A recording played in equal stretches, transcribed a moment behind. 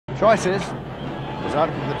choices. As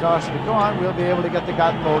out from the toss to go on, we'll be able to get the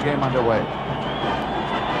Cotton Bowl game underway.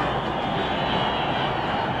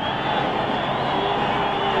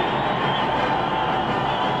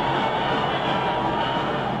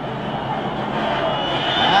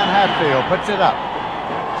 Hatfield puts it up.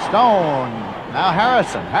 Stone. Now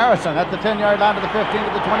Harrison. Harrison at the 10-yard line to the 15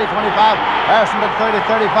 to the 20, 25. Harrison to the 30,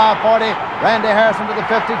 35, 40. Randy Harrison to the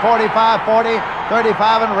 50, 45, 40,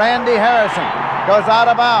 35, and Randy Harrison goes out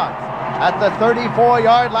of bounds at the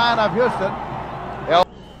 34-yard line of Houston.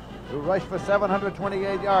 Who rushed for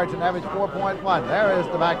 728 yards and averaged 4.1. There is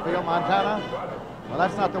the backfield, Montana. Well,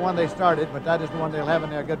 that's not the one they started, but that is the one they'll have in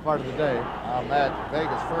there a good part of the day. Matt,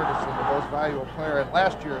 Vegas Ferguson, the most valuable player in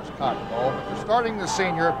last year's Cotton Bowl. But they're starting the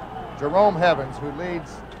senior, Jerome Evans, who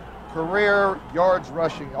leads career yards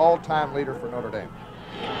rushing, all-time leader for Notre Dame.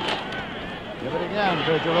 Give it again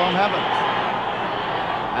to Jerome Evans.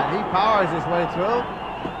 And he powers his way through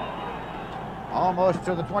almost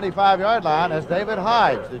to the 25-yard line as David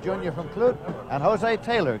Hides, the junior from Clute, and Jose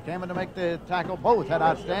Taylor came in to make the tackle. Both had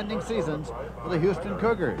outstanding seasons for the Houston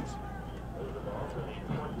Cougars.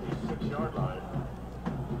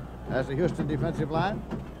 As the Houston defensive line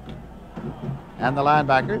and the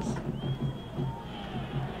linebackers.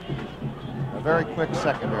 A very quick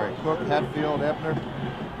secondary. Cook, Hatfield, Ebner,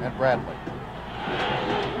 and Bradley.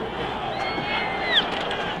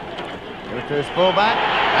 Give it to his fullback,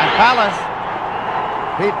 and Palace.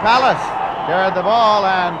 Pete Palace carried the ball,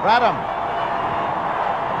 and Bradham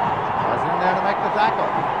was in there to make the tackle.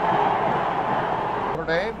 Notre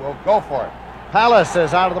Dame will go for it. Palace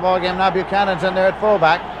is out of the ball game now. Buchanan's in there at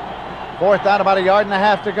fullback. Fourth down, about a yard and a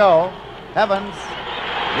half to go. Evans,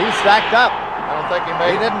 he's stacked up. I don't think he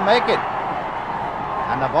made it. He didn't make it.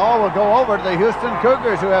 And the ball will go over to the Houston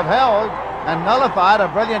Cougars, who have held and nullified a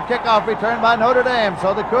brilliant kickoff return by Notre Dame.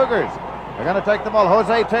 So the Cougars are going to take the ball.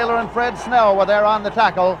 Jose Taylor and Fred Snell were there on the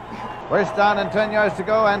tackle. First down and 10 yards to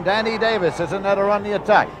go, and Danny Davis is in there to run the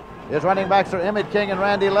attack. His running backs are Emmett King and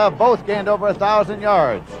Randy Love, both gained over 1,000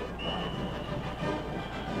 yards.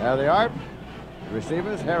 There they are. The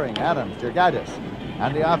receivers, Herring, Adams, Jurgaitis,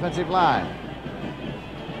 and the offensive line.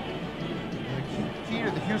 The key to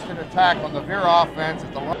the Houston attack on the Veer offense is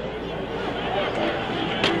the line.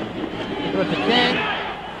 With the King,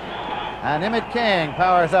 and Emmett King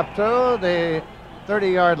powers up to the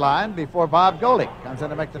 30-yard line before Bob Golick comes in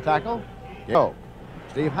to make the tackle. Go.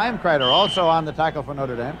 Steve Heimkreider also on the tackle for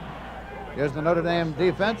Notre Dame. Here's the Notre Dame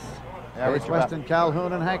defense. It's Weston,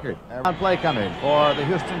 Calhoun, and Hankard. On play coming for the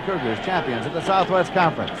Houston Cougars, champions of the Southwest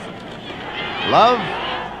Conference. Love,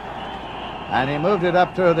 and he moved it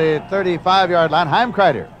up to the 35-yard line.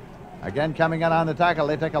 Heimkreider again coming in on the tackle.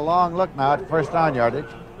 They take a long look now at first down yardage.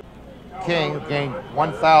 King gained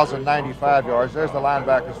 1,095 yards. There's the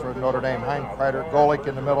linebackers for Notre Dame. Heimkreider, Golick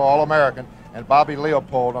in the middle, All-American, and Bobby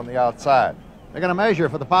Leopold on the outside. They're going to measure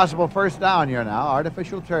for the possible first down here now.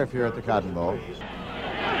 Artificial turf here at the Cotton Bowl.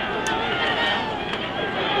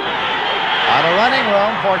 Out of running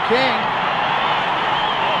room for King.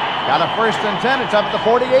 Got a 1st and 10. It's up at the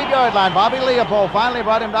 48-yard line. Bobby Leopold finally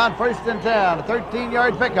brought him down 1st and 10. A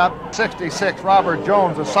 13-yard pickup. 66, Robert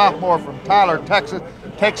Jones, a sophomore from Tyler, Texas,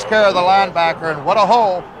 takes care of the linebacker, and what a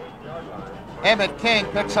hole. Emmett King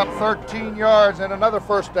picks up 13 yards and another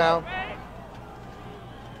first down.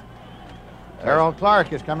 Harold Clark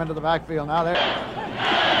has come into the backfield now there.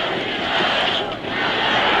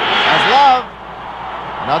 That's Love.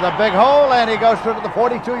 Another big hole, and he goes through to the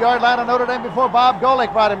 42-yard line of Notre Dame before Bob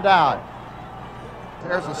Golick brought him down.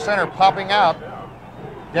 There's the center popping out.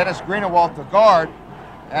 Dennis Greenewalt, the guard,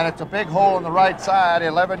 and it's a big hole on the right side.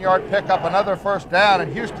 11-yard pickup, another first down,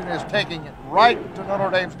 and Houston is taking it right to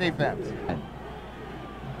Notre Dame's defense.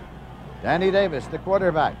 Danny Davis, the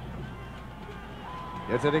quarterback.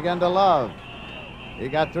 Gets it again to Love. He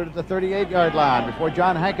got through to the 38-yard line before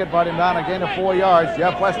John Hankett brought him down a gain of 4 yards.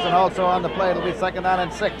 Jeff Weston also on the play. It'll be 2nd down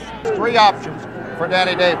and 6. 3 options for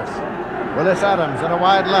Danny Davis. Willis Adams in a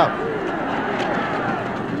wide left.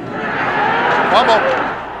 Fumble.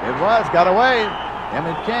 It was, got away.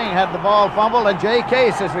 Emmett King had the ball fumbled, and Jay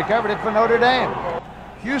Case has recovered it for Notre Dame.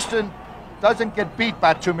 Houston doesn't get beat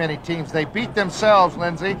by too many teams. They beat themselves,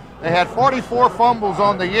 Lindsey. They had 44 fumbles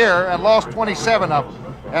on the year and lost 27 of them.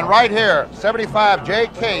 And right here, 75, Jay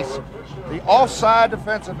Case, the offside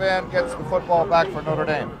defensive end, gets the football back for Notre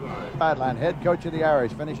Dame. Sideline head coach of the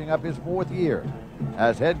Irish, finishing up his 4th year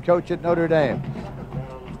as head coach at Notre Dame.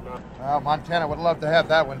 Well, Montana would love to have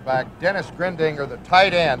that one back. Dennis Grindinger, the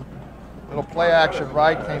tight end, little play action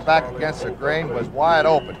right, came back against the grain, was wide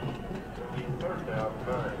open.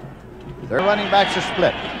 Their running backs are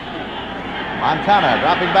split. Montana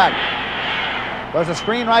dropping back. Goes a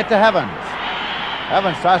screen right to Evans.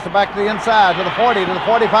 Evans tries to back to the inside, to the 40, to the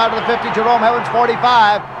 45, to the 50. Jerome Evans,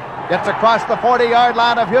 45. Gets across the 40-yard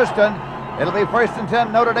line of Houston. It'll be 1st and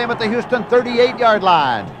 10, Notre Dame at the Houston 38-yard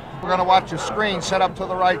line. We're going to watch a screen set up to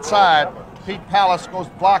the right side. Pete Palace goes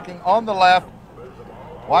blocking on the left.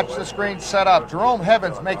 Watch the screen set up. Jerome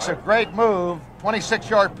Evans makes a great move.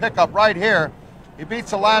 26-yard pickup right here. He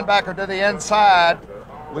beats the linebacker to the inside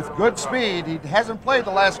with good speed. He hasn't played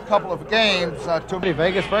the last couple of games.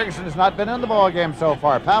 Vegas Ferguson has not been in the ball game so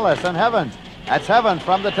far. Palace and Evans. That's Evans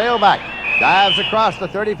from the tailback. Dives across the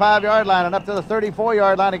 35-yard line and up to the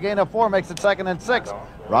 34-yard line. A gain of 4 makes it 2nd and 6.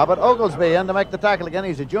 Robert Oglesby in to make the tackle again.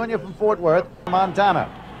 He's a junior from Fort Worth, Montana.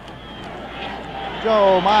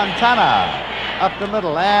 Joe Montana up the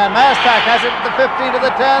middle, and Mastak has it at the 15 to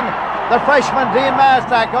the 10. The freshman Dean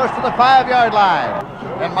Mastak goes to the 5-yard line.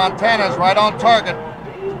 And Montana's right on target.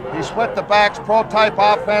 He split the backs, pro-type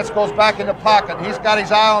offense, goes back in the pocket. He's got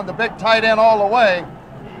his eye on the big tight end all the way.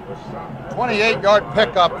 28-yard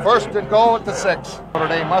pickup, 1st and goal at the 6. Notre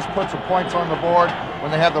Dame must put some points on the board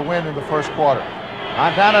when they have the win in the first quarter.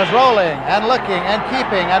 Montana's rolling and looking and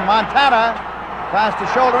keeping, and Montana tries to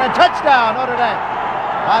shoulder and touchdown, Notre Dame.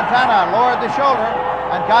 Montana lowered the shoulder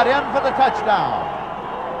and got in for the touchdown.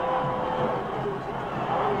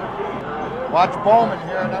 Watch Bowman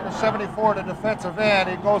here, number 74, the defensive end.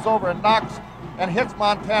 He goes over and knocks and hits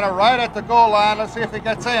Montana right at the goal line. Let's see if he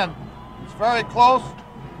gets in. It's very close.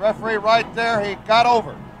 Referee right there, he got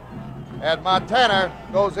over. And Montana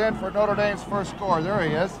goes in for Notre Dame's first score. There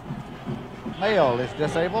he is. Mayo is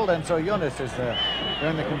disabled, and so Eunice is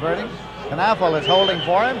doing the converting. Knaffel is holding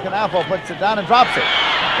for him. Knaffel puts it down and drops it.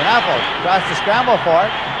 Knaffel tries to scramble for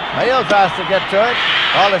it. Mayo tries to get to it.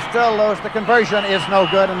 Ball is still loose. The conversion is no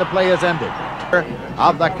good, and the play is ended.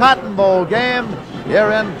 Of the Cotton Bowl game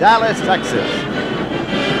here in Dallas, Texas.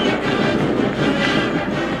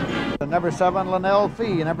 Number 7, Linnell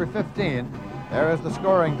Fee, number 15. There is the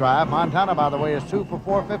scoring drive. Montana, by the way, is 2 for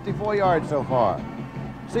 4, 54 yards so far.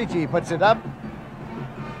 Seachy puts it up.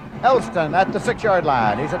 Elston at the 6-yard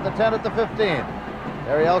line. He's at the 10 at the 15.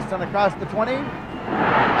 Terry Elston across the 20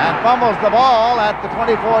 and fumbles the ball at the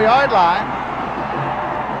 24-yard line.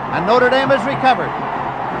 And Notre Dame has recovered.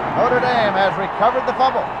 Notre Dame has recovered the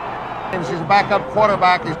fumble. He's a backup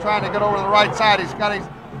quarterback. He's trying to get over to the right side. He's got his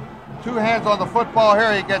 2 hands on the football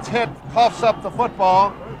here. He gets hit, coughs up the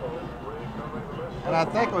football. And I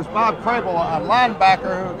think it was Bob Crable, a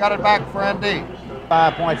linebacker, who got it back for ND.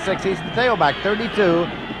 5.6. He's the tailback, 32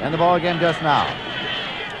 in the ball game just now.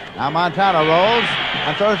 Now Montana rolls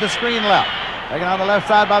and throws the screen left. Taken on the left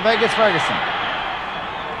side by Vegas Ferguson.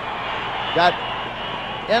 Got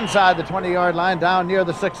inside the 20-yard line down near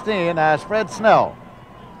the 16 as Fred Snell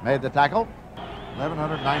made the tackle.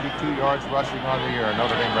 1,192 yards rushing on the year,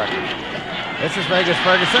 Notre Dame record. This is Vegas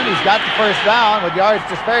Ferguson. He's got the first down with yards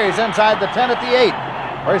to spare. He's inside the 10 at the 8.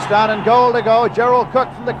 First down and goal to go. Gerald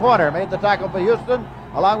Cook from the corner made the tackle for Houston,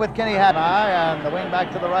 along with Kenny Hatton. And the wing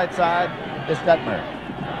back to the right side is Detmer.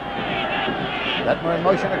 Detmer in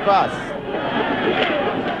motion across.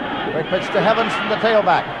 Quick pitch to Evans from the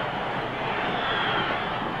tailback.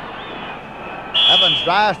 Evans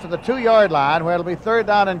drives to the 2-yard line where it'll be 3rd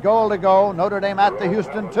down and goal to go. Notre Dame at the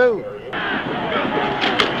Houston 2.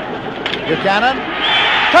 Buchanan,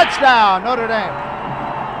 touchdown, Notre Dame.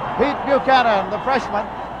 Pete Buchanan, the freshman,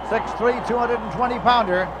 6'3",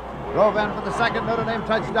 220-pounder, drove in for the 2nd Notre Dame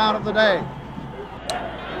touchdown of the day.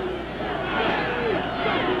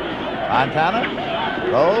 Montana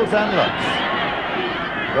rolls and looks.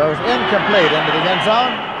 Goes incomplete into the end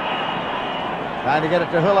zone. Trying to get it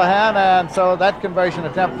to Houlihan, and so that conversion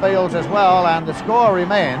attempt fails as well, and the score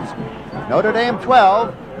remains Notre Dame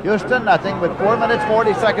 12, Houston nothing, with 4 minutes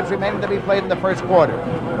 40 seconds remaining to be played in the first quarter.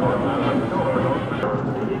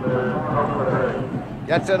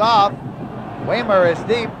 Gets it off. Weimer is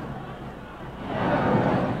deep.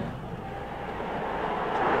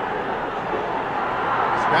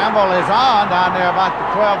 Scramble is on down there about the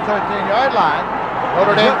 12, 13-yard line.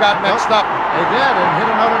 Notre Dame got mixed up. They did, and hit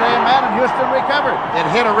a Notre Dame man, and Houston recovered. It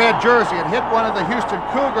hit a red jersey. It hit one of the Houston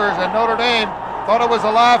Cougars, and Notre Dame thought it was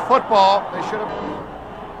a live football. They should have...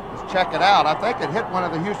 Let's check it out. I think it hit one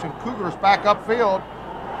of the Houston Cougars back upfield.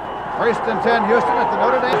 1st and 10, Houston at the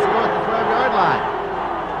Notre Dame to go at the 12-yard line.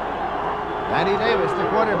 Andy Davis, the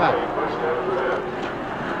quarterback.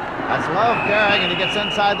 That's Love carrying, and he gets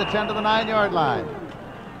inside the 10 to the 9-yard line.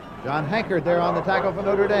 John Hankard there on the tackle for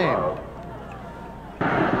Notre Dame.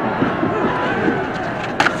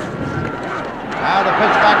 Now the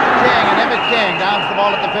pitch back to King, and Emmett King downs the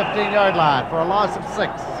ball at the 15-yard line for a loss of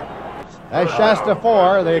 6. That's Shasta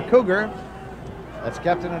 4, the Cougar. that's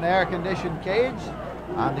kept in an air-conditioned cage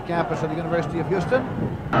on the campus of the University of Houston.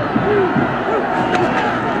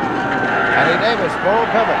 Danny Davis, full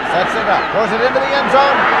pivot, sets it up, throws it into the end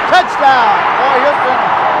zone. Touchdown for Houston.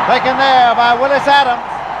 Taken there by Willis Adams.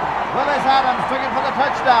 Willis Adams took it for the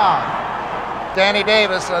touchdown. Danny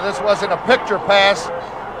Davis, this wasn't a picture pass,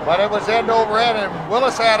 but it was end over end, and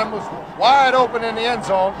Willis Adams was wide open in the end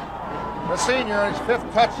zone. The senior, his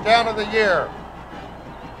 5th touchdown of the year.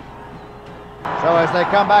 So as they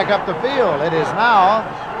come back up the field, it is now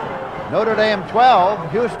Notre Dame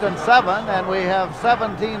 12, Houston 7, and we have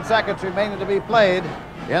 17 seconds remaining to be played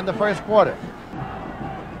in the first quarter.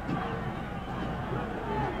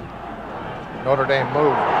 Notre Dame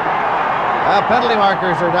moved. Penalty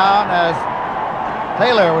markers are down as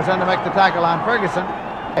Taylor was in to make the tackle on Ferguson.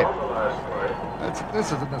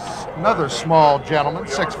 This is another small gentleman,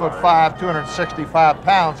 6'5", 265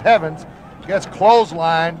 pounds. Heavens gets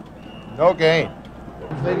clotheslined, no gain.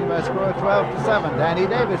 Leading by a score of 12-7. Danny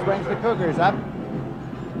Davis brings the Cougars up.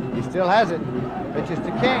 He still has it. Pitches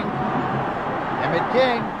to King. Emmett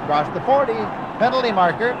King across the 40. Penalty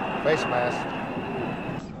marker. Face mask.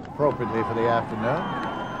 Appropriately for the afternoon.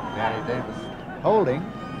 Danny Davis holding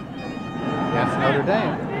against Notre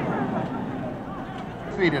Dame.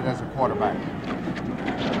 Defeated as a quarterback.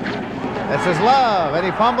 This is Love, and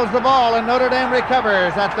he fumbles the ball, and Notre Dame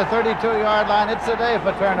recovers at the 32-yard line. It's a day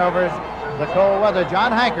for turnovers. The cold weather.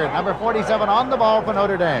 John Hankard, number 47, on the ball for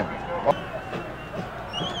Notre Dame.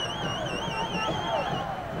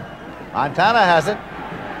 Montana has it.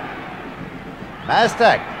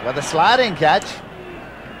 Maztek with a sliding catch.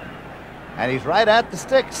 And he's right at the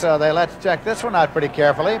stick, so let's check this one out pretty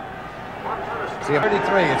carefully. See,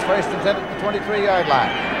 33. It's first and 10 at the 23-yard line.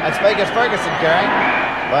 That's Vegas Ferguson carrying.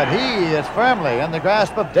 But he is firmly in the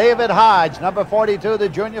grasp of David Hodge, number 42, the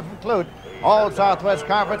junior from Clute. All-Southwest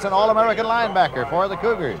Conference and All-American linebacker for the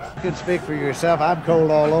Cougars. You can speak for yourself. I'm cold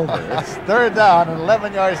all over. It's 3rd down and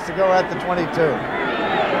 11 yards to go at the 22.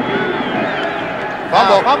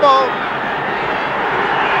 Fumble.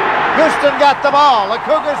 Houston got the ball. The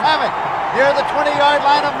Cougars have it near the 20-yard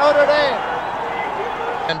line of Notre Dame.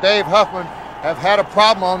 And Dave Huffman have had a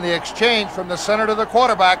problem on the exchange from the center to the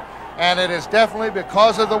quarterback, and it is definitely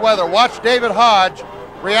because of the weather. Watch David Hodge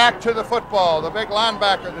react to the football. The big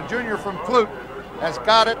linebacker, the junior from Clute, has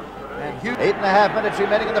got it. And 8.5 minutes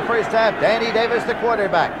remaining in the first half. Danny Davis, the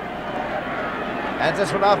quarterback. Hands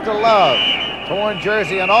this one off to Love. Torn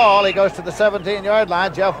jersey and all. He goes to the 17-yard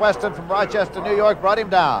line. Jeff Weston from Rochester, New York, brought him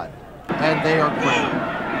down. And they are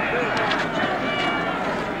great.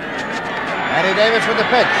 Danny Davis with the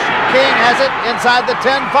pitch. King has it inside the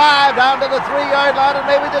 10-5, down to the 3-yard line and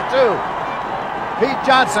maybe the 2. Pete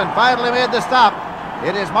Johnson finally made the stop.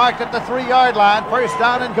 It is marked at the 3-yard line. First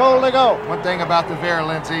down and goal to go. One thing about the Veer,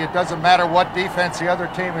 Lindsay, it doesn't matter what defense the other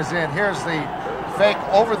team is in. Here's the fake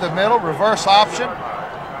over the middle, reverse option.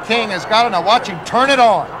 King has got it. Now watch him turn it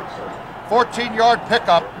on. 14-yard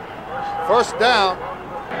pickup. First down.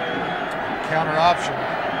 Counter option.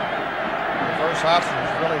 Reverse option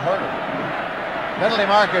is really hurting. Penalty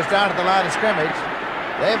markers down to the line of scrimmage.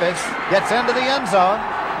 Davis gets into the end zone.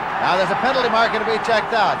 Now there's a penalty marker to be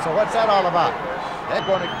checked out. So what's that all about? They're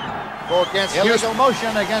going to go against illegal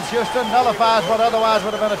motion against Houston, nullifies what otherwise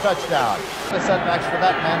would have been a touchdown. The setbacks for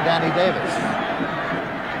that man, Danny Davis.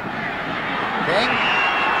 King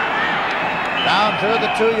down to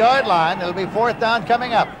the 2-yard line. It'll be 4th down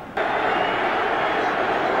coming up.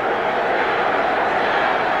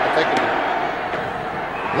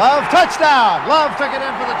 Love, touchdown. Love took it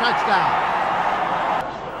in for the touchdown.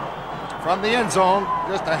 From the end zone,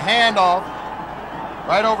 just a handoff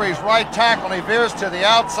right over his right tackle. He veers to the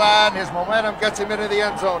outside, and his momentum gets him into the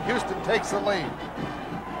end zone. Houston takes the lead.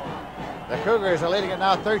 The Cougars are leading it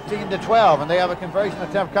now 13-12, and they have a conversion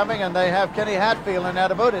attempt coming, and they have Kenny Hatfield in there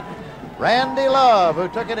to boot it. Randy Love, who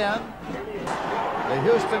took it in. The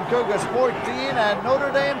Houston Cougars 14 and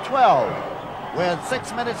Notre Dame 12, with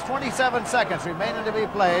 6 minutes 27 seconds remaining to be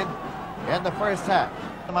played in the first half.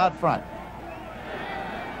 Them out front.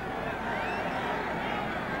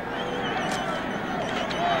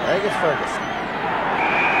 Vegas Ferguson.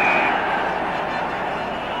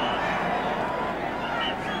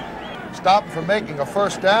 Stop from making a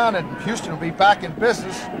first down, and Houston will be back in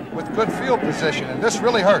business with good field position, and this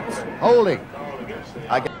really hurts. Holding.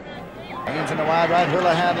 Hands in the wide right,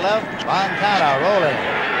 Houlihan left. Montana rolling.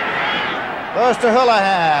 Goes to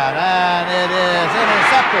Houlihan, and it is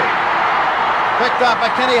intercepted. Picked up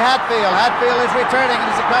by Kenny Hatfield. Hatfield is returning, and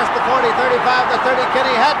he's across the 40, 35 to 30.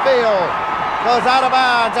 Kenny Hatfield goes out of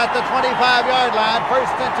bounds at the 25-yard line.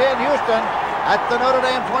 First and 10, Houston at the Notre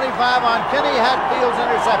Dame 25 on Kenny Hatfield's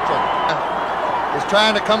interception. The is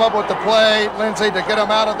trying to come up with the play, Lindsey, to get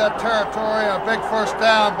him out of that territory. A big first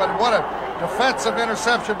down, but what a defensive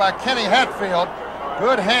interception by Kenny Hatfield.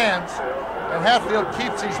 Good hands, and Hatfield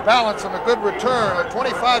keeps his balance on a good return, a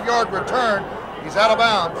 25-yard return. He's out of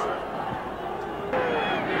bounds.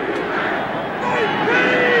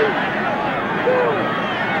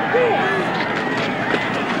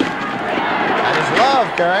 That is Love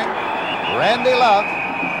carrying. Randy Love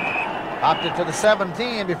popped it to the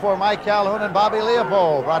 17 before Mike Calhoun and Bobby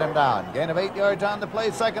Leopold brought him down. Gain of 8 yards on the play,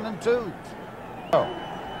 2nd and 2.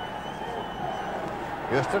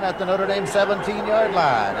 Houston at the Notre Dame 17-yard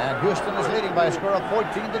line, and Houston is leading by a score of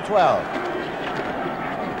 14-12.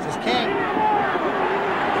 This is King.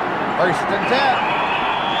 1st and 10.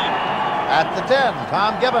 At the 10,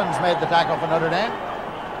 Tom Gibbons made the tackle for Notre Dame.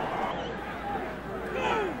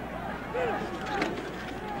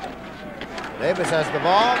 Davis has the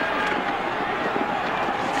ball.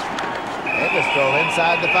 Davis drove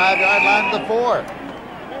inside the 5-yard line to the 4.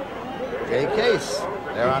 Jay Case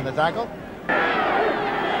there on the tackle.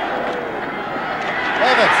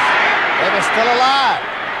 Davis still alive.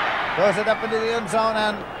 Throws it up into the end zone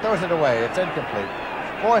and throws it away. It's incomplete.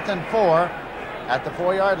 4th and 4 at the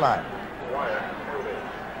 4-yard line.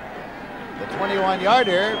 The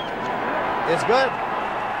 21-yarder is good.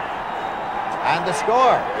 And the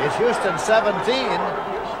score is Houston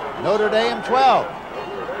 17, Notre Dame 12.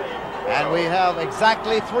 And we have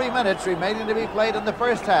exactly 3 minutes remaining to be played in the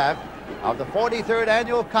first half of the 43rd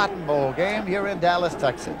annual Cotton Bowl game here in Dallas,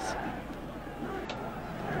 Texas.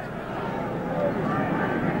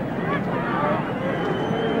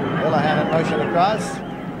 Houlihan in motion across.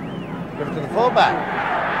 Give it to the fullback.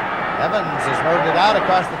 Evans has moved it out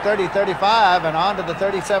across the 30-35 and on to the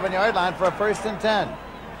 37-yard line for a 1st and 10.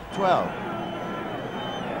 12.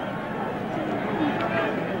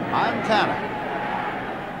 Montana.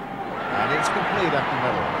 And it's complete up the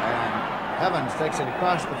middle. And Evans takes it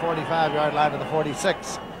across the 45-yard line to the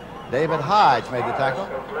 46. David Hodge made the tackle.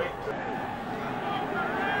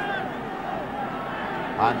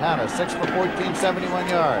 Montana 6 for 14, 71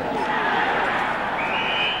 yards.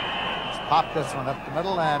 Let's pop this one up the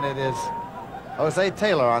middle, and it is Jose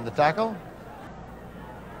Taylor on the tackle.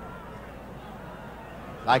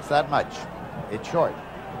 Likes that much. It's short.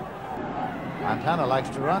 Montana likes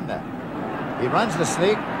to run that. He runs the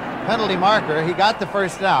sneak. Penalty marker. He got the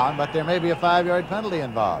 1st down, but there may be a 5-yard penalty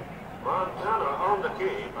involved. Montana on the key,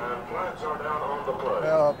 and flags are down on the play.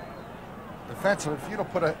 Well, defensive, if you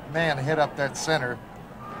don't put a man hit up that center,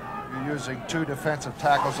 you're using 2 defensive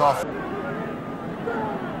tackles off.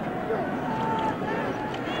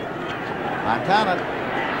 Montana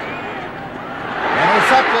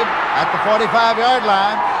intercepted at the 45-yard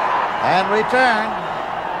line and returned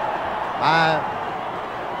by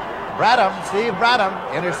Steve Bradham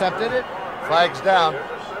intercepted it. Flags down.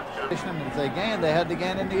 If they gained, they had to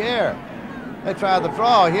gain in the air. They try the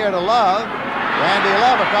throw here to Love. Randy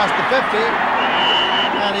Love across the 50.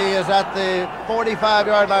 And he is at the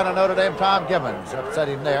 45-yard line of Notre Dame. Tom Gibbons upset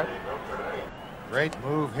him there. Great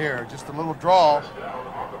move here. Just a little draw.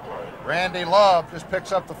 Randy Love just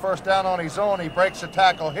picks up the 1st down on his own. He breaks the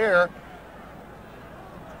tackle here.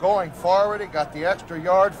 Going forward, he got the extra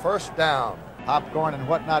yard, 1st down. Popcorn and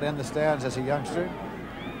whatnot in the stands as a youngster.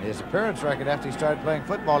 His appearance record after he started playing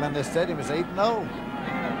football in this stadium is 8-0.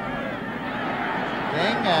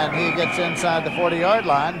 King, and he gets inside the 40-yard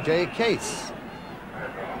line. Jay Case.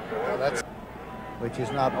 Well, which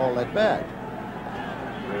is not all that bad.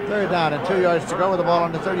 3rd down and 2 yards to go with the ball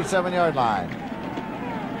on the 37-yard line.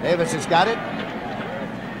 Davis has got it.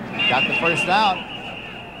 Got the 1st down.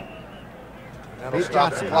 Pete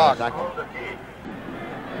Johnson on the tackle.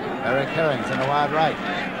 Eric Herring's in the wide right.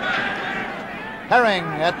 Herring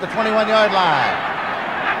at the 21-yard line.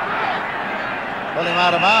 Pull him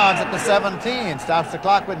out of bounds at the 17. Stops the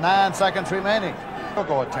clock with 9 seconds remaining. Field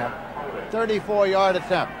goal attempt. 34-yard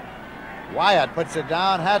attempt. Wyatt puts it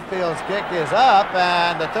down. Hatfield's kick is up,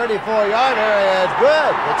 and the 34-yarder is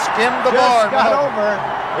good. It skimmed the bar.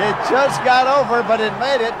 It just got over, but it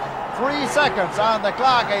made it. 3 seconds on the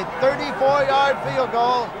clock. A 34-yard field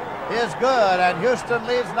goal is good, and Houston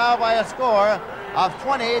leads now by a score of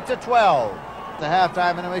 20-12. The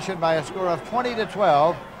halftime intermission by a score of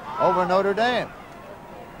 20-12 over Notre Dame.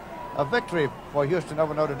 A victory for Houston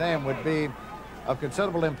over Notre Dame would be of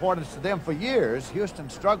considerable importance to them. For years, Houston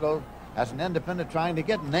struggled as an independent trying to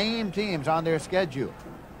get named teams on their schedule.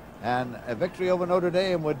 And a victory over Notre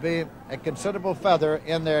Dame would be a considerable feather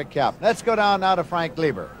in their cap. Let's go down now to Frank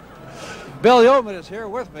Lieber. Bill Yeoman is here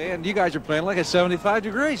with me, and you guys are playing like it's 75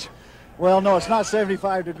 degrees. Well, no, it's not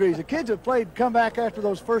 75 degrees. The kids have come back after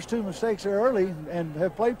those first two mistakes there early and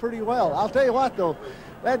have played pretty well. I'll tell you what, though,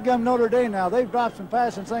 that gum Notre Dame now, they've dropped some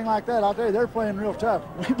passes and things like that. I'll tell you, they're playing real tough.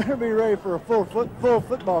 We better be ready for a full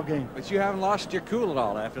football game. But you haven't lost your cool at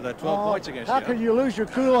all after that 12 points against you. How can you lose your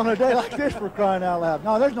cool on a day like this, for crying out loud?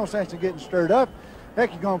 No, there's no sense in getting stirred up.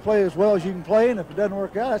 Heck, you're going to play as well as you can play, and if it doesn't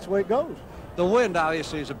work out, that's the way it goes. The wind,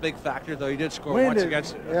 obviously, is a big factor, though you did score once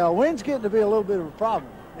against it. Yeah, wind's getting to be a little bit of a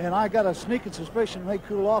problem. And I got a sneaking suspicion it may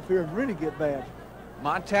cool off here and really get bad.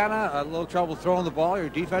 Montana, a little trouble throwing the ball. You're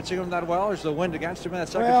defensing him that well, or is the wind against him in that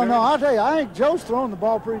second period? period? No, I'll tell you, I think Joe's throwing the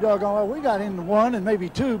ball pretty doggone well. We got into one and maybe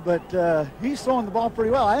two, but he's throwing the ball pretty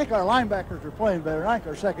well. I think our linebackers are playing better. I think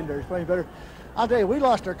our secondary is playing better. I'll tell you, we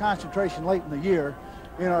lost our concentration late in the year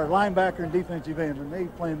in our linebacker and defensive end, and they're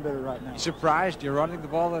playing better right now. You surprised you're running the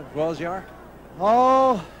ball as well as you are?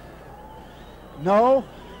 Oh, no.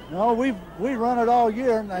 No, we run it all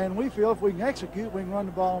year, and we feel if we can execute, we can run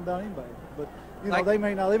the ball on down anybody. But you know, they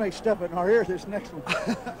may step it in our ear this next one.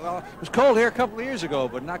 Well, it was cold here a couple of years ago,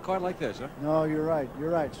 but not quite like this, huh? No, you're right. You're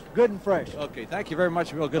right. It's good and fresh. Okay, thank you very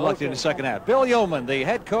much, Bill. Good luck to you in the second half. Bill Yeoman, the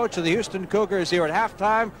head coach of the Houston Cougars, here at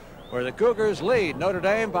halftime, where the Cougars lead Notre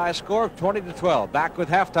Dame by a score of 20-12. Back with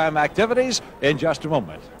halftime activities in just a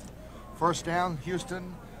moment. First down,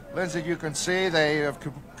 Houston. Lindsay, you can see they have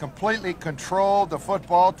completely controlled the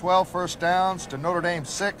football. 12 first downs to Notre Dame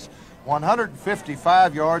 6.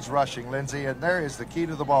 155 yards rushing, Lindsay, and there is the key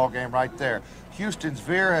to the ball game right there. Houston's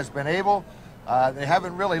veer has been able. They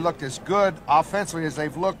haven't really looked as good offensively as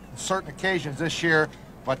they've looked on certain occasions this year,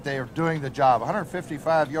 but they are doing the job.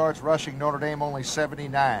 155 yards rushing, Notre Dame only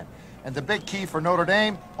 79. And the big key for Notre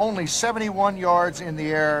Dame, only 71 yards in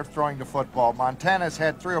the air throwing the football. Montana's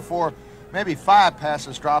had 3 or 4, maybe 5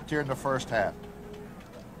 passes dropped here in the first half.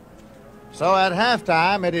 So at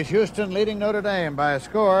halftime, it is Houston leading Notre Dame by a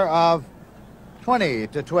score of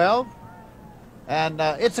 20-12. And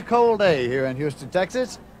it's a cold day here in Houston,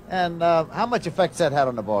 Texas. And how much effect that had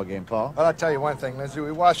on the ball game, Paul? Well, I'll tell you one thing, Lindsay.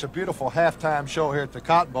 We watched a beautiful halftime show here at the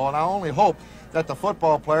Cotton Bowl, and I only hope that the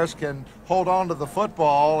football players can hold on to the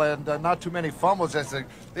football and not too many fumbles. As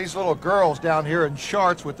these little girls down here in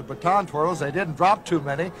shorts with the baton twirls, they didn't drop too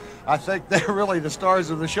many. I think they're really the stars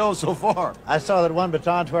of the show so far. I saw that one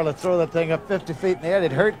baton twirler throw that thing up 50 feet in the air.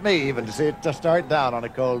 It hurt me even to see it to start down on a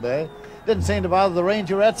cold day. Didn't seem to bother the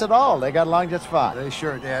Rangerettes at all. They got along just fine. They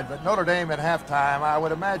sure did. But Notre Dame at halftime, I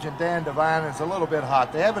would imagine Dan Devine is a little bit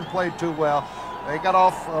hot. They haven't played too well. They got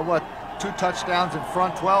off, 2 touchdowns in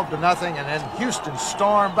front, 12-0, and then Houston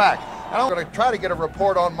stormed back. I'm going to try to get a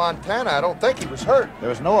report on Montana. I don't think he was hurt. There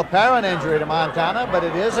was no apparent injury to Montana, but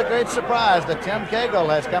it is a great surprise that Tim Cagle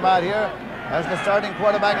has come out here as the starting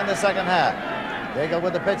quarterback in the second half. Cagle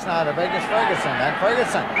with the pitch now to Vegas Ferguson, and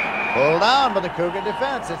Ferguson pulled down by the Cougar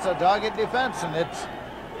defense. It's a dogged defense, and it's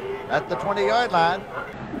at the 20-yard line.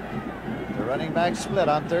 The running back split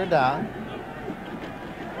on third down.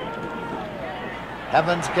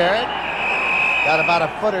 Evans carried. Got about a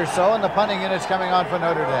foot or so, and the punting unit's coming on for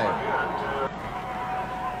Notre Dame.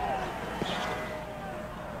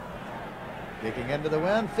 Kicking into the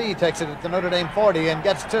wind, Fee takes it at the Notre Dame 40 and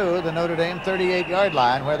gets to the Notre Dame 38-yard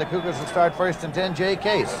line, where the Cougars will start first and 10. Jay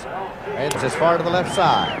Case. It's as far to the left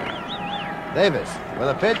side. Davis with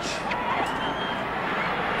a pitch.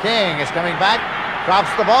 King is coming back, drops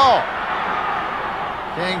the ball.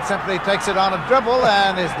 King simply takes it on a dribble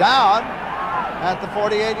and is down at the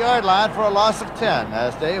 48-yard line for a loss of 10.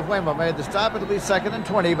 As Dave Wimble made the stop, it'll be 2nd and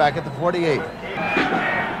 20 back at the 48.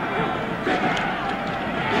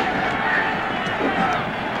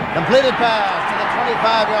 Completed pass to the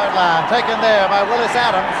 25-yard line, taken there by Willis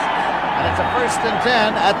Adams, and it's a 1st and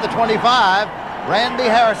 10 at the 25. Randy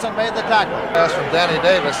Harrison made the tackle. Pass from Danny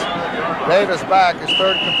Davis. Davis back, his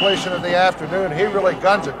 3rd completion of the afternoon. He really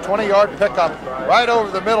guns it. 20-yard pickup right over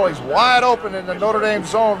the middle. He's wide open in the Notre Dame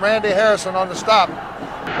zone. Randy Harrison on the stop.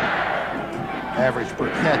 Average per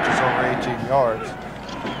catch is over 18 yards.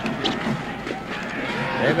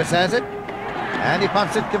 Davis has it, and he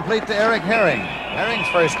pumps it complete to Eric Herring. Herring's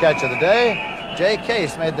first catch of the day. Jay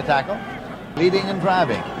Case made the tackle, leading and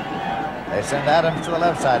driving. They send Adams to the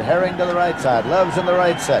left side, Herring to the right side, Love's in the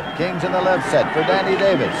right set, King's in the left set for Danny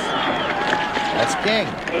Davis. That's King.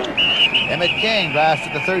 Emmett King drives to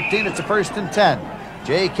the 13. It's a 1st and 10.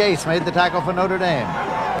 Jay Case made the tackle for Notre Dame.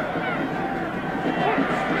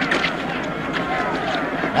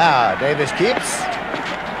 Now Davis keeps.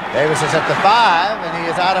 Davis is at the 5, and he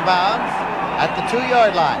is out of bounds at the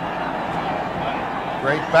 2-yard line.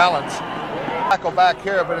 Great balance. Tackle back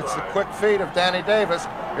here, but it's the quick feet of Danny Davis.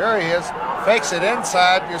 Here he is, fakes it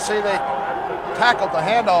inside. You see they tackled the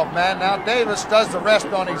handoff man. Now Davis does the rest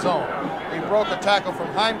on his own. broke a tackle from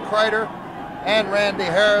Heimkreiter and Randy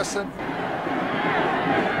Harrison.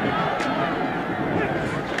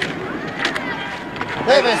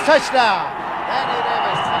 Davis, touchdown. Danny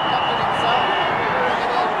Davis conducted himself.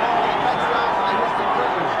 It is for the touchdown for the Houston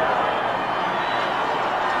Cougars.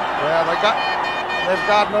 Yeah, they've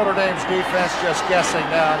got Notre Dame's defense just guessing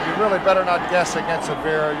now. You really better not guess against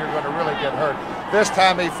Severe. You're going to really get hurt. This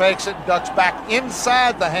time he fakes it and ducks back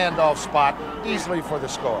inside the handoff spot easily for the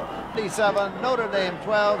score. 37, Notre Dame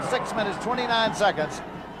 12, 6 minutes, 29 seconds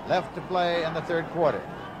left to play in the third quarter.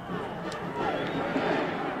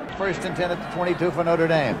 First and 10 at the 22 for Notre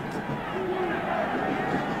Dame.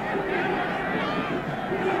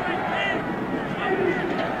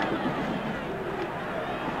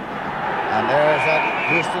 And there's that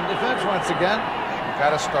Houston defense once again. You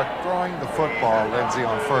got to start throwing the football, Lindsey,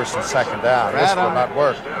 on first and second down. This will not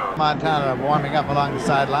work. Montana warming up along the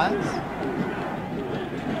sidelines.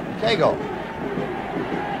 Cagle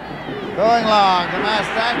going long, the mass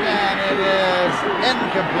back, and it is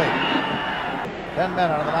incomplete. 10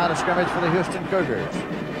 men on the line of scrimmage for the Houston Cougars.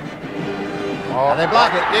 Oh, and they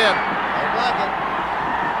block it. In. They block it.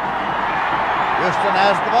 Houston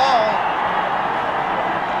has the ball.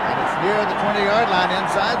 And it's near the 20-yard line,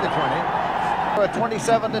 inside the 20. For a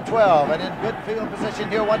 27-12, and in good field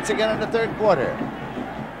position here once again in the third quarter.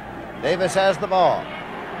 Davis has the ball.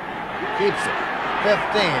 Keeps it. 15,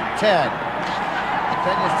 10.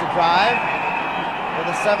 Continues to drive to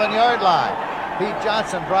the 7-yard line. Pete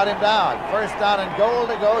Johnson brought him down. First down and goal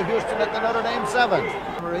to go. Houston at the Notre Dame 7.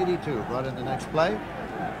 Number 82 brought in the next play.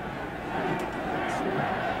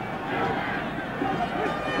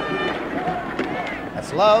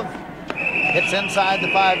 That's Love. Hits inside the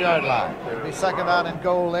 5-yard line. It'll be second down and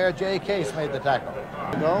goal there. Jay Case made the tackle.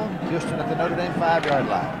 Goal. Houston at the Notre Dame 5-yard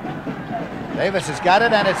line. Davis has got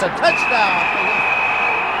it, and it's a touchdown.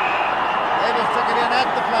 Davis took it in at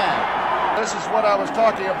the flag. This is what I was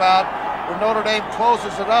talking about. When Notre Dame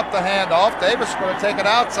closes it up, the handoff, Davis is going to take it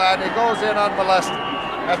outside, and he goes in unmolested.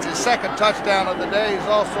 That's his second touchdown of the day. He's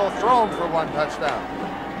also thrown for one touchdown.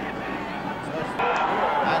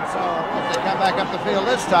 And so as they come back up the field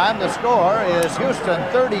this time, the score is Houston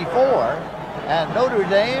 34 and Notre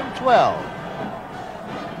Dame 12.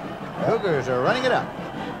 Cougars are running it up.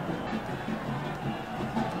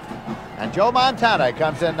 And Joe Montana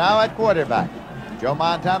comes in now at quarterback. Joe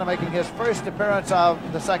Montana making his first appearance of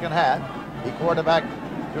the second half. He quarterbacked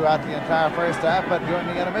throughout the entire first half, but during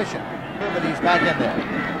the intermission. But he's back in there.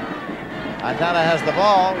 Montana has the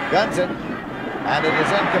ball, guns it, and it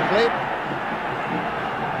is incomplete.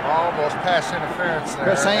 Almost pass interference there.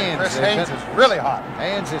 Chris Haynes. Chris Haynes is really hot.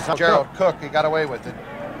 Haynes is Gerald Cook, he got away with it.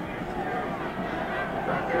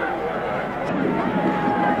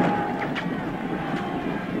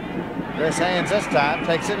 Chris Haynes this time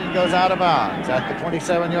takes it and goes out of bounds at the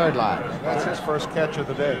 27-yard line. That's his first catch of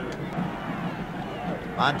the day.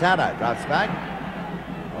 Montana drops back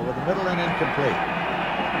over the middle and incomplete.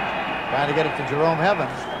 Trying to get it to Jerome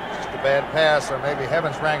Evans. Just a bad pass, or maybe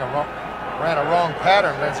Evans ran a wrong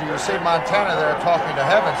pattern. As you see Montana there talking to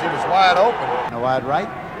Evans, he was wide open. And a wide right.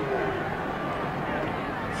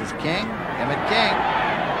 This is King, Emmett King,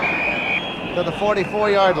 to the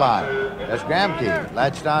 44-yard line. As Gramke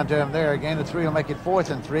latched onto him there. A gain of 3 will make it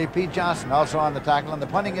 4th and 3. Pete Johnson also on the tackle, and the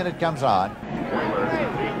punting unit comes on.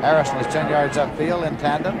 Harrison is 10 yards upfield in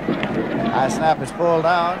tandem. High snap is pulled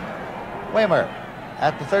down. Waymer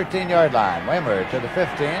at the 13-yard line. Waymer to the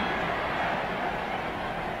 15,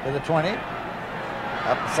 to the 20,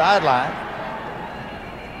 up the sideline,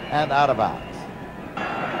 and out of bounds.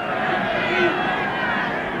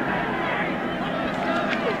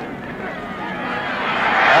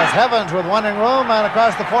 As Evans with one in room, and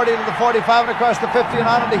across the 40 to the 45 and across the 50 and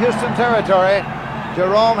on into Houston territory.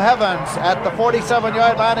 Jerome Evans at the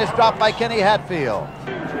 47-yard line is dropped by Kenny Hatfield.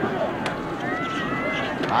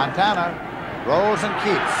 Montana rolls and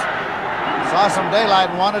keeps. Saw some daylight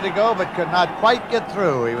and wanted to go, but could not quite get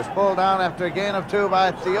through. He was pulled down after a gain of 2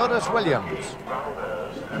 by Theodis Williams.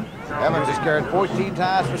 Evans has carried 14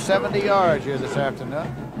 times for 70 yards here this afternoon.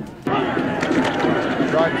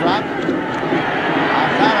 Short drop.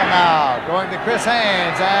 Montana now going to Chris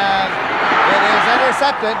Haynes, and it is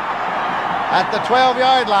intercepted at the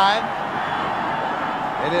 12-yard line.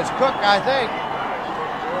 It is Cook, I think.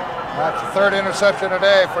 That's the third interception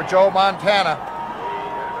today for Joe Montana.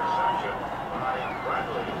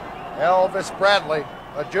 Elvis Bradley,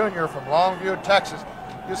 a junior from Longview, Texas.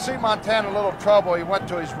 You see Montana a little trouble. He went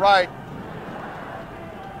to his right.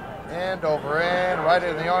 End over end, right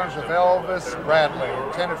in the arms of Elvis Bradley,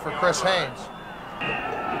 intended for Chris Haynes.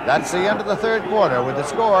 That's the end of the third quarter with the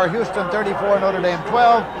score Houston 34, Notre Dame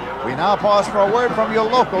 12. We now pause for a word from your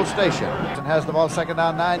local station. Houston has the ball, second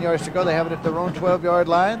down, 9 yards to go. They have it at their own 12-yard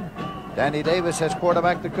line. Danny Davis has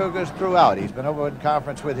quarterbacked the Cougars throughout. He's been over in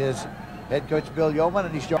conference with his head coach Bill Yeoman,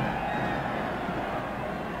 and he's joined.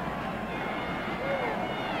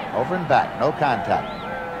 Over and back, no contact.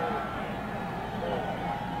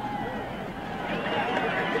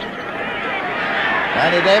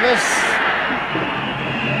 Danny Davis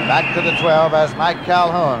back to the 12 as Mike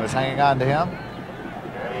Calhoun is hanging on to him.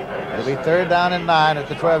 It'll be third down and 9 at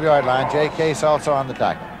the 12-yard line. Jay Case also on the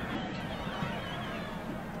tackle.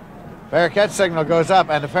 Fair catch signal goes up,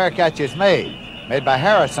 and the fair catch is made by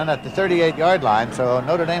Harrison at the 38-yard line. So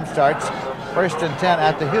Notre Dame starts first and 10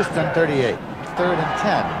 at the Houston 38. Third and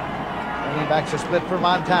 10. Running backs are split for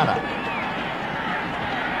Montana.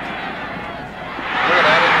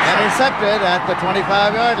 Intercepted at the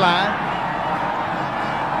 25-yard line.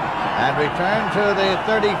 And returned to the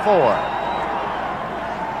 34.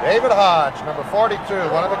 David Hodge, number 42,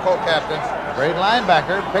 one of the co-captains. Great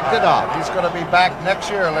linebacker, picked it off. He's going to be back next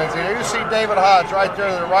year, Lindsey. There you see David Hodge right there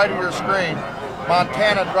to the right of your screen.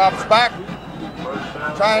 Montana drops back,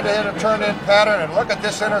 trying to hit a turn-in pattern, and look at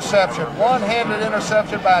this interception. One-handed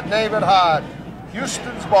interception by David Hodge.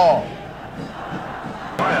 Houston's ball.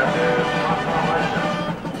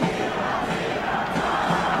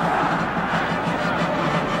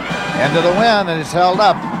 Into the wind, and it's held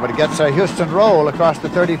up, but it gets a Houston roll across the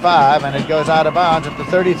 35, and it goes out of bounds at the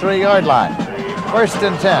 33-yard line. First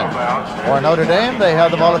and 10. For Notre Dame, they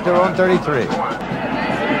held the ball at their own 33.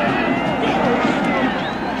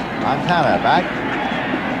 Montana back.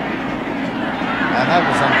 And that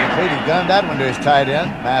was incomplete. He gunned that one to his tight end.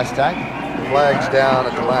 Pass tack. Flags down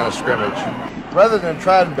at the line of scrimmage. Rather than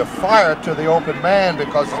trying to fire to the open man,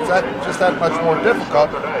 because it's just that much more difficult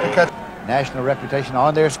to catch. National reputation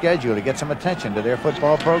on their schedule to get some attention to their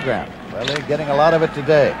football program. Well, they're getting a lot of it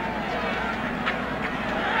today.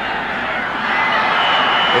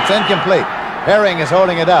 It's incomplete. Herring is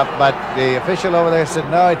holding it up, but the official over there said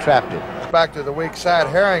no, he trapped it. Back to the weak side.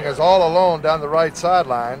 Herring is all alone down the right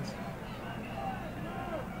sideline.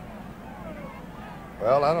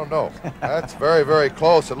 Well, I don't know. That's very, very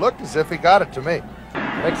close. It looked as if he got it to me.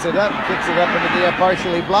 Picks it up, kicks it up into the air,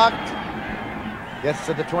 partially blocked. Gets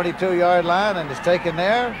to the 22-yard line and is taken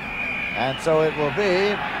there. And so it will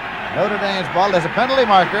be Notre Dame's ball. There's a penalty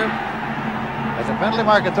marker. There's a penalty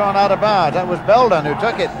marker thrown out of bounds. That was Belden who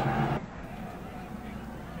took it.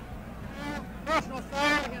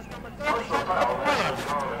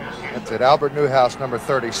 That's it. Albert Newhouse, number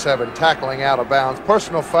 37, tackling out of bounds.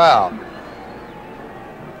 Personal foul.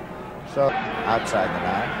 So outside the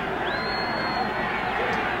 9.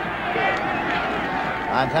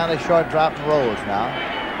 Montana short drop and rolls now.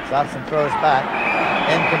 Stops and throws back.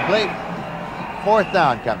 Incomplete. Fourth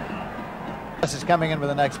down coming. This is coming in with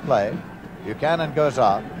the next play. Buchanan goes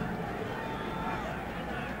off.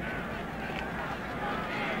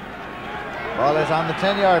 Ball is on the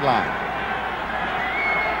 10-yard line.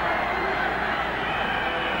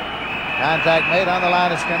 Contact made on the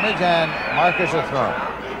line of scrimmage, and markers are thrown.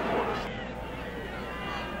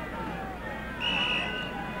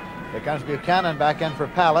 Here comes Buchanan back in for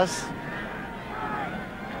Palace.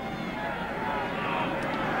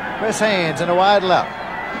 Chris Haynes in a wide left.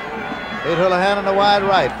 Pete Houlihan in a wide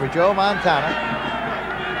right for Joe Montana.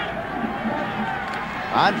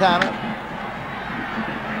 Montana.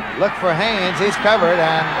 Look for Haynes. He's covered,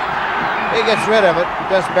 and he gets rid of it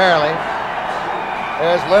just barely.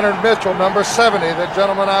 There's Leonard Mitchell, number 70, the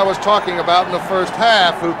gentleman I was talking about in the first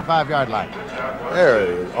half. Who 5-yard line. There it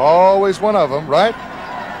is. Always one of them, right?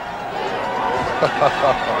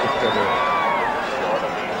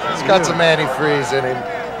 He's got some antifreeze in him.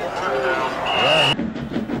 Yeah.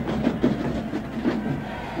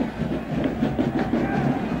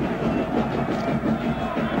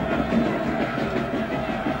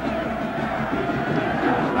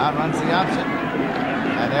 Brown runs the option.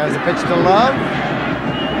 And there's a pitch to Love.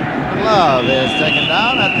 Love is taken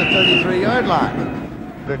down at the 33-yard line.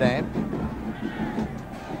 Notre Dame.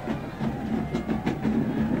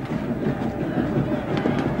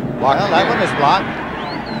 Well, that one is blocked.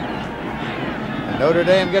 And Notre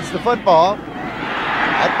Dame gets the football.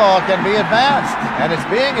 That ball can be advanced, and it's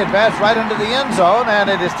being advanced right into the end zone, and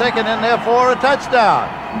it is taken in there for a touchdown.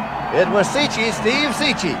 It was Seachy, Steve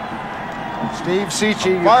Seachy. Steve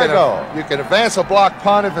Seachy, you can advance a block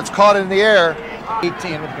punt if it's caught in the air.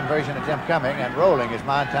 18 with conversion attempt coming, and rolling is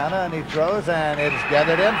Montana, and he throws, and it's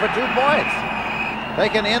gathered in for 2 points.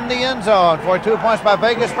 Taken in the end zone for 2 points by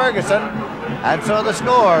Vegas Ferguson. And so the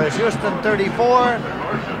score is Houston 34,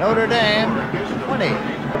 Notre Dame 20.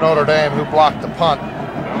 Notre Dame, who blocked the punt.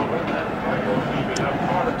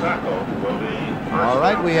 All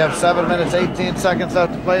right, we have 7 minutes, 18 seconds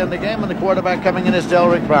left to play in the game, and the quarterback coming in is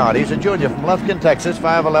Delrick Brown. He's a junior from Lufkin, Texas,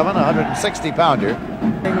 5'11", 160-pounder.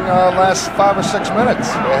 Last 5 or 6 minutes.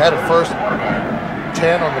 They had it first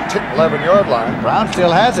 10 on the 11-yard line. Brown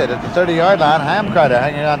still has it at the 30-yard line. Heimkreider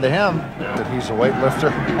hanging on to him. That he's a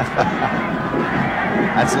weightlifter.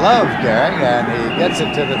 That's Love, Gary, and he gets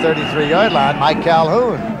it to the 33-yard line. Mike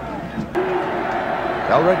Calhoun.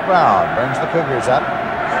 Delrick Brown brings the Cougars up.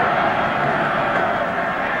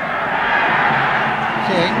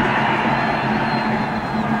 King.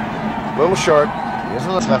 A little short. Here's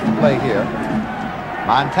a little left to play here.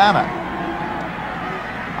 Montana.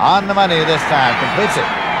 On the money this time. Completes it.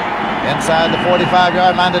 Inside the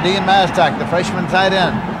 45-yard line to Dean Mastak, the freshman tight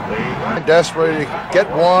end. Desperate to get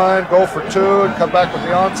one, go for two, and come back with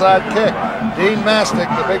the onside kick. Dean Mastak,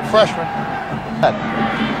 the big freshman.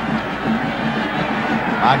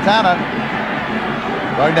 Montana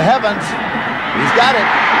going to Evans. He's got it.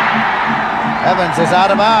 Evans is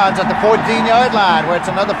out of bounds at the 14-yard line, where it's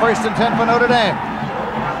another 1st and 10 for Notre Dame.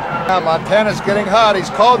 Now Montana's getting hot.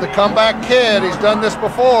 He's called the comeback kid. He's done this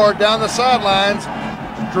before down the sidelines.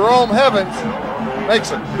 Jerome Evans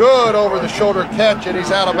makes a good over-the-shoulder catch, and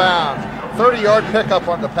he's out of bounds. 30-yard pickup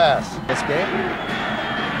on the pass. This game.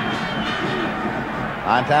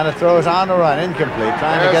 Montana throws on the run, incomplete,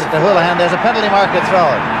 trying to get it to Houlihan. There's a penalty marker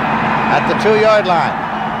thrown at the 2-yard line.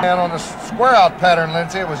 And on the square-out pattern,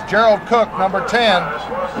 Lindsey, it was Gerald Cook, number 10.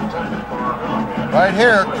 Right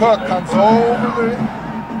here, Cook comes over the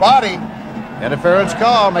body. Interference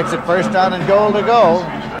call makes it 1st down and goal to go.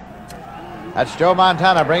 That's Joe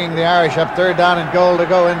Montana bringing the Irish up 3rd down and goal to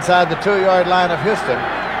go inside the 2-yard line of Houston.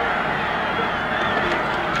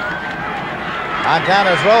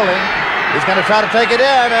 Montana's rolling. He's going to try to take it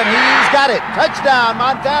in, and he's got it. Touchdown,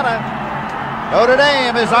 Montana. Notre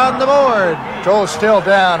Dame is on the board. Joe's still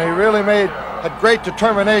down. He really had great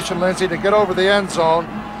determination, Lindsey, to get over the end zone.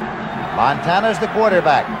 Montana's the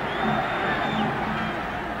quarterback.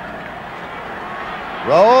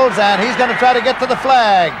 Rolls, and he's going to try to get to the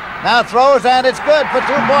flag. Now throws, and it's good for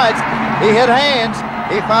 2 points. He hit Haynes.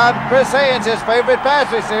 He found Chris Haynes, his favorite pass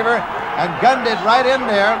receiver, and gunned it right in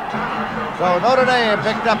there. So Notre Dame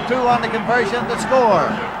picked up 2 on the conversion to score.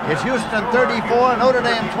 It's Houston 34, Notre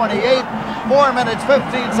Dame 28. 4 minutes,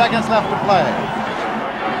 15 seconds left to play.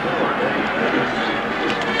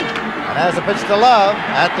 And as a pitch to Love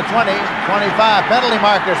at the 20, 25, penalty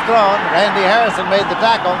markers thrown. Randy Harrison made the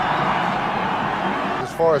tackle.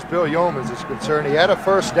 As far as Bill Yeomans is concerned, he had a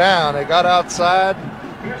 1st down. They got outside.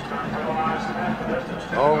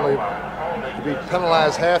 Only to be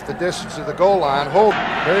penalized half the distance to the goal line. Hold.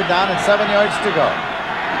 3rd down and 7 yards to go.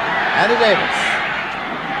 Andy Davis.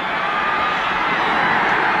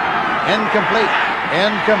 Incomplete.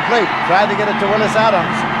 Incomplete. Tried to get it to Willis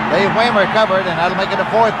Adams. Dave Waymer covered, and that'll make it a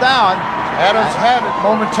 4th down. Adams had it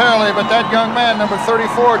momentarily, but that young man, number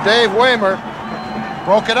 34, Dave Waymer,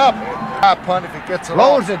 broke it up. Punt if he gets it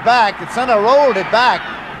Rolls off. it back. The center rolled it back.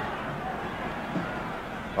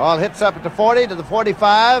 Ball hits up at the 40 to the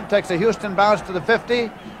 45. Takes a Houston bounce to the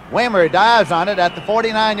 50. Waymer dives on it at the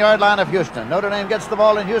 49-yard line of Houston. Notre Dame gets the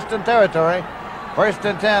ball in Houston territory. 1st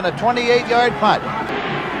and 10, a 28-yard punt.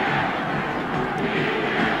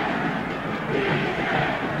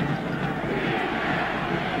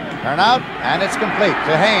 Turn out, and it's complete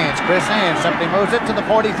to Haynes. Chris Haynes simply moves it to the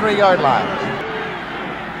 43-yard line.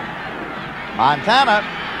 Montana,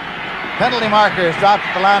 penalty marker is dropped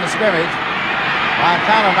at the line of scrimmage.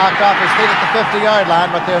 Montana knocked off his feet at the 50-yard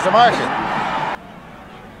line, but there's a marker.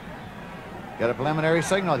 Get a preliminary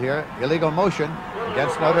signal here. Illegal motion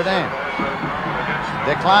against Notre Dame.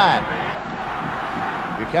 Decline.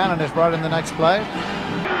 Buchanan is brought in the next play.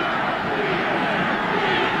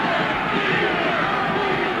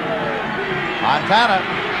 Montana.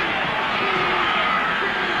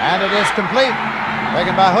 And it is complete.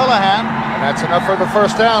 Taken by Houlihan. And that's enough for the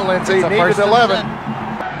 1st down, Lindsey. Needed 11.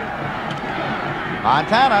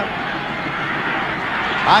 Montana.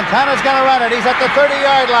 Montana's going to run it. He's at the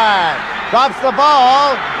 30-yard line. Drops the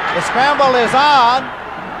ball. The scramble is on.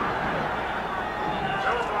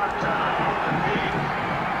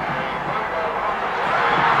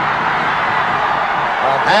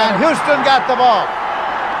 And Houston got the ball.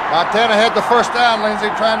 Montana had the 1st down, Lindsey,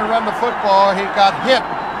 trying to run the football. He got hit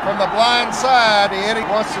from the blind side. He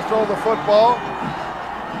wants to throw the football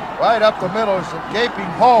right up the middle. It's a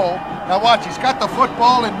gaping hole. Now watch, he's got the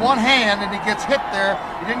football in one hand and he gets hit there.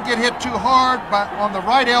 He didn't get hit too hard, but on the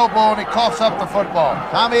right elbow, and he coughs up the football.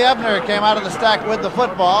 Tommy Ebner came out of the stack with the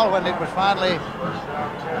football when it was finally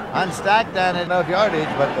unstacked and enough yardage,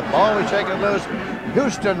 but the ball was shaken loose.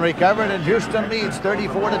 Houston recovered, and Houston leads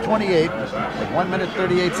 34-28 with 1 minute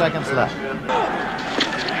 38 seconds left.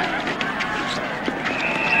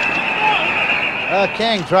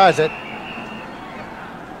 King tries it.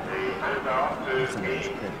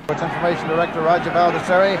 Sports Information Director Roger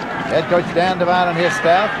Baldessari, head coach Dan Devine and his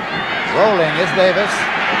staff. Rolling is Davis.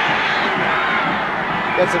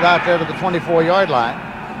 Gets it out there to the 24-yard line.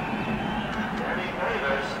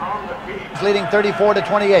 It's leading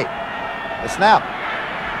 34-28. The snap.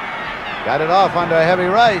 Got it off under a heavy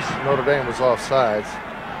rush. Notre Dame was offsides.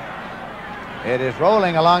 It is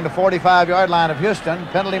rolling along the 45-yard line of Houston.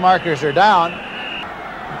 Penalty markers are down.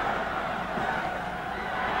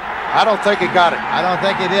 I don't think he got it. I don't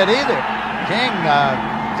think he did either. King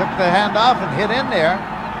took the handoff and hit in there.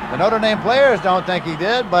 The Notre Dame players don't think he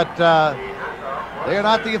did, but they're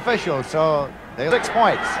not the officials, so they 6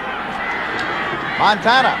 points.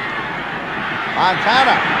 Montana. Well,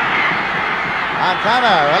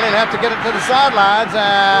 he'll have to get it to the sidelines,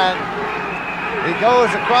 and he goes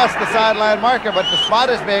across the sideline marker, but the spot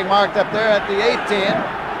is being marked up there at the 18.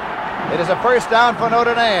 It is a first down for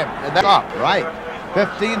Notre Dame. And that's up, right.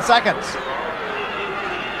 15 seconds.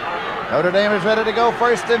 Notre Dame is ready to go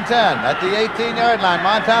first and 10 at the 18-yard line.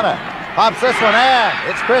 Montana pops this one, and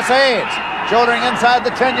it's Chris Haynes shouldering inside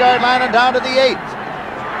the 10-yard line and down to the 8.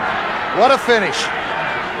 What a finish.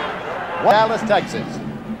 Dallas, Texas.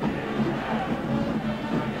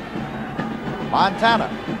 Montana,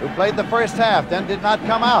 who played the first half, then did not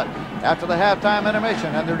come out after the halftime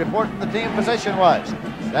intermission, and the report from the team physician was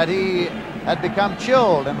that he had become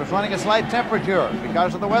chilled and was running a slight temperature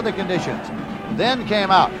because of the weather conditions. Then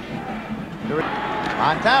came out.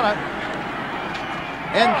 Montana,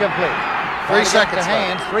 incomplete. 3 seconds to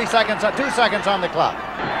Haynes. 3 seconds, 2 seconds on the clock.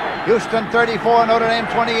 Houston 34, Notre Dame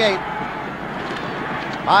 28.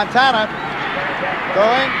 Montana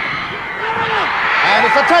going, and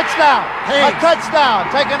it's a touchdown. A touchdown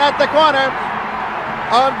taken at the corner.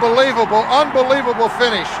 Unbelievable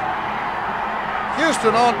finish.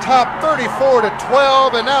 Houston on top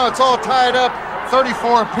 34-12, and now it's all tied up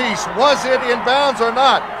 34 apiece. Was it in bounds or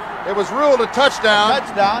not? It was ruled a touchdown.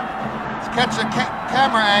 Touchdown. Let's catch the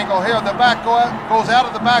camera angle here. The back goes out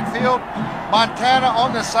of the backfield. Montana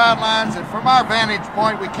on the sidelines, and from our vantage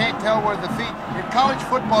point, we can't tell where the feet. In college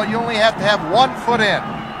football, you only have to have 1 foot in.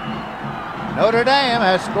 Notre Dame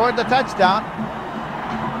has scored the touchdown.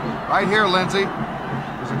 Right here, Lindsey.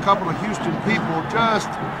 There's a couple of Houston people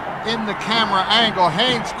just in the camera angle.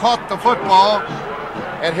 Haynes caught the football,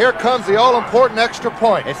 and here comes the all-important extra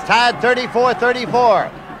point. It's tied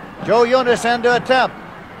 34-34. Joe Eunice in to attempt.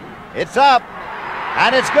 It's up,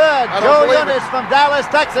 and it's good. Joe Eunice from Dallas,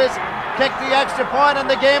 Texas, kicked the extra point, and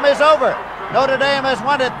the game is over. Notre Dame has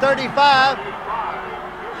won it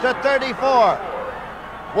 35-34.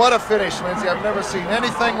 What a finish, Lindsey. I've never seen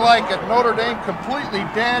anything like it. Notre Dame completely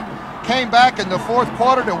dead, came back in the fourth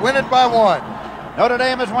quarter to win it by 1. Notre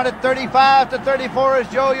Dame has won it 35-34 as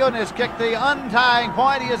Joe Eunice kicked the untying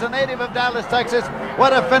point. He is a native of Dallas, Texas.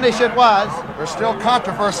 What a finish it was. There's still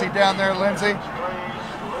controversy down there, Lindsey.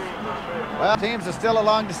 Well, teams are still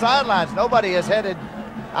along the sidelines. Nobody is headed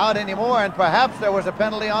out anymore, and perhaps there was a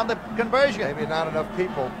penalty on the conversion. Maybe not enough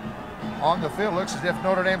people on the field. Looks as if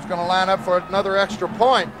Notre Dame's going to line up for another extra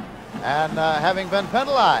point. And having been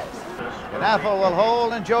penalized, Knaffel will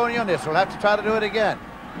hold, and Joe Eunice will have to try to do it again.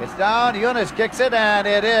 It's down, Eunice kicks it, and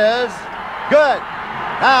it is good.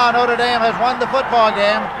 Now Notre Dame has won the football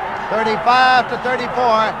game,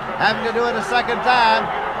 35-34, having to do it a second time,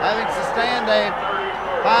 having sustained a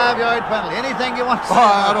 5-yard penalty. Anything you want to say?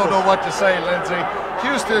 I don't know what to say, Lindsey.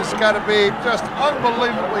 Houston's got to be just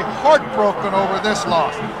unbelievably heartbroken over this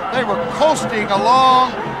loss. They were coasting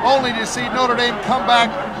along, only to see Notre Dame come back,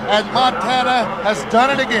 and Montana has done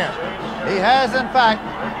it again. He has, in fact.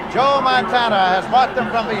 Joe Montana has brought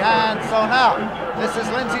them from behind. So now, this is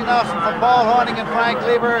Lindsey Nelson from Paul Horning and Frank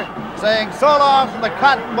Lieber saying so long from the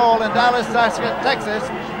Cotton Bowl in Dallas, Texas,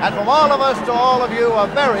 and from all of us to all of you, a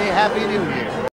very happy New Year.